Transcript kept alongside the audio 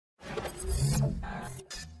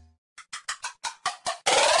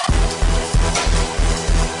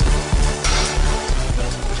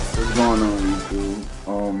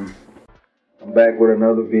back with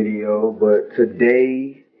another video, but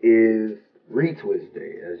today is Retwist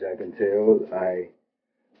Day. As y'all can tell, I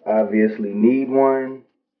obviously need one.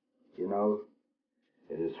 You know,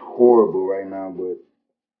 it is horrible right now, but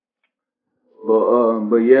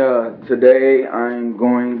yeah, today I'm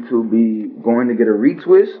going to get a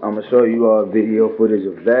retwist. I'm gonna show you all video footage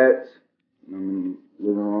of that. I'm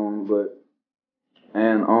living room,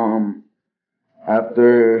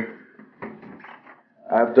 after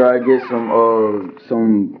I get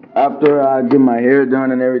after I get my hair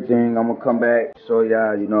done and everything, I'm gonna come back, show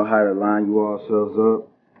y'all, how to line you all selves up,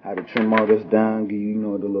 how to trim all this down, give you,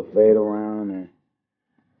 the little fade around, and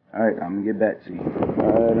alright, I'm gonna get back to you.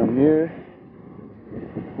 Alright, I'm here.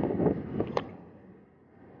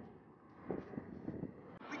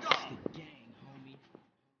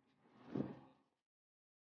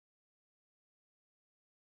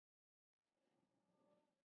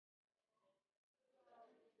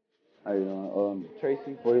 How you doing?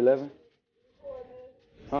 Tracy, 411?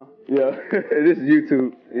 Huh? Yeah, this is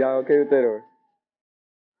YouTube. Y'all okay with that or?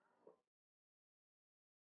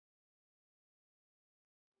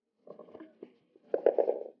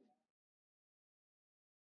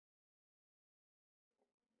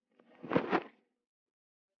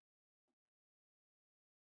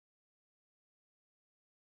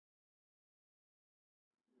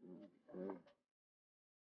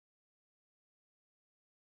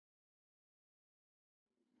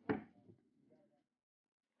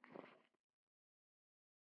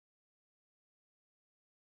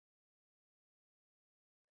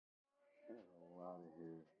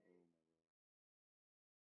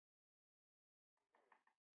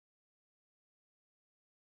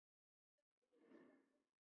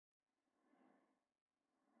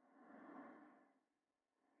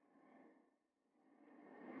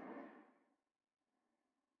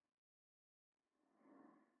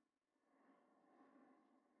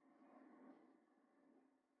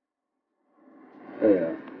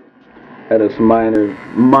 Yeah. Had a minor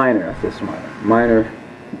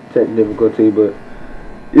tech difficulty, but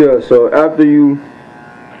yeah, so after you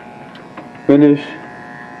finish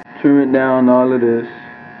trimming down all of this,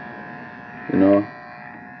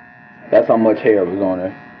 that's how much hair was on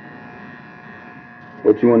there.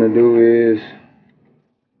 What you want to do is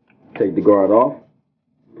take the guard off,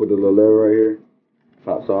 put the little lever right here,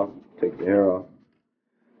 pops off, take the hair off,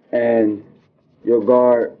 and your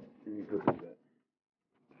guard, let me put this back.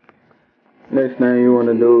 Next thing you want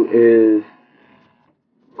to do is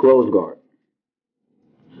close guard.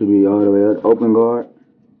 Should be all the way up, open guard,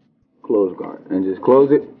 close guard, and just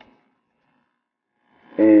close it.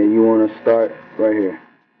 And you want to start right here.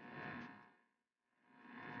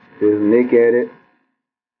 Just nick at it.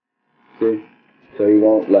 See? So you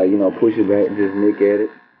won't push it back, just nick at it.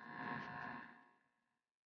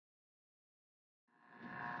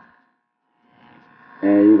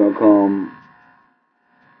 And you're gonna come,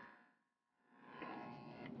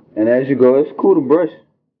 and as you go, it's cool to brush,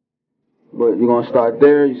 but you're gonna start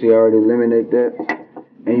there. You see, I already eliminate that,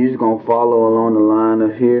 and you're just gonna follow along the line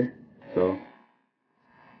of here. So,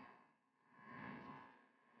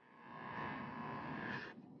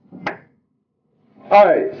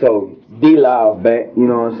 alright, so DeeLive back, you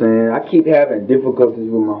know what I'm saying? I keep having difficulties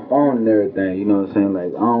with my phone and everything, you know what I'm saying?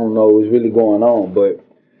 Like, I don't know what's really going on, but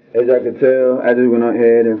as I can tell, I just went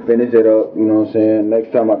ahead and finished it up, you know what I'm saying?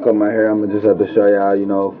 Next time I cut my hair, I'm gonna just have to show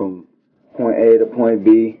y'all, from point A to point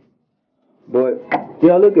B. But,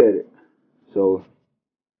 yeah, look at it. So,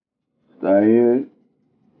 start here,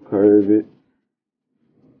 curve it.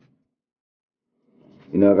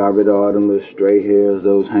 I got rid of all them little straight hairs,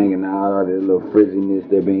 those hanging out, all that little frizziness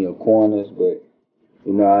that be in your corners, but,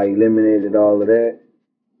 I eliminated all of that.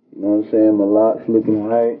 You know what I'm saying? My locks looking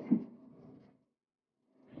right.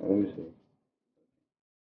 Let me see.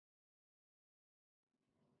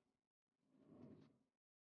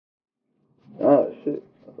 Oh, shit.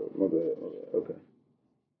 My bad. Okay.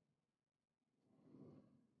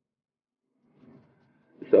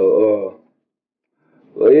 So,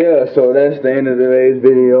 well, yeah, so that's the end of today's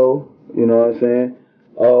video. You know what I'm saying?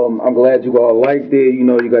 I'm glad you all liked it.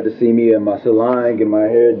 You got to see me in my salon, get my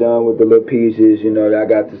hair done with the little pieces. I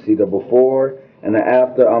got to see the before and the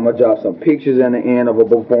after. I'm going to drop some pictures in the end of a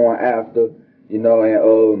before and after. And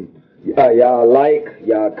y'all like,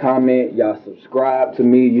 y'all comment, y'all subscribe to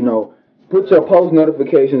me. Put your post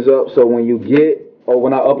notifications up so when you get, or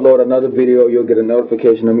when I upload another video, you'll get a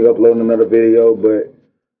notification of me uploading another video. But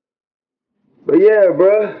yeah,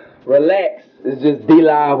 bruh, relax. It's just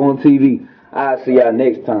DeeLive on TV. I'll see y'all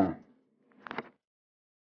next time.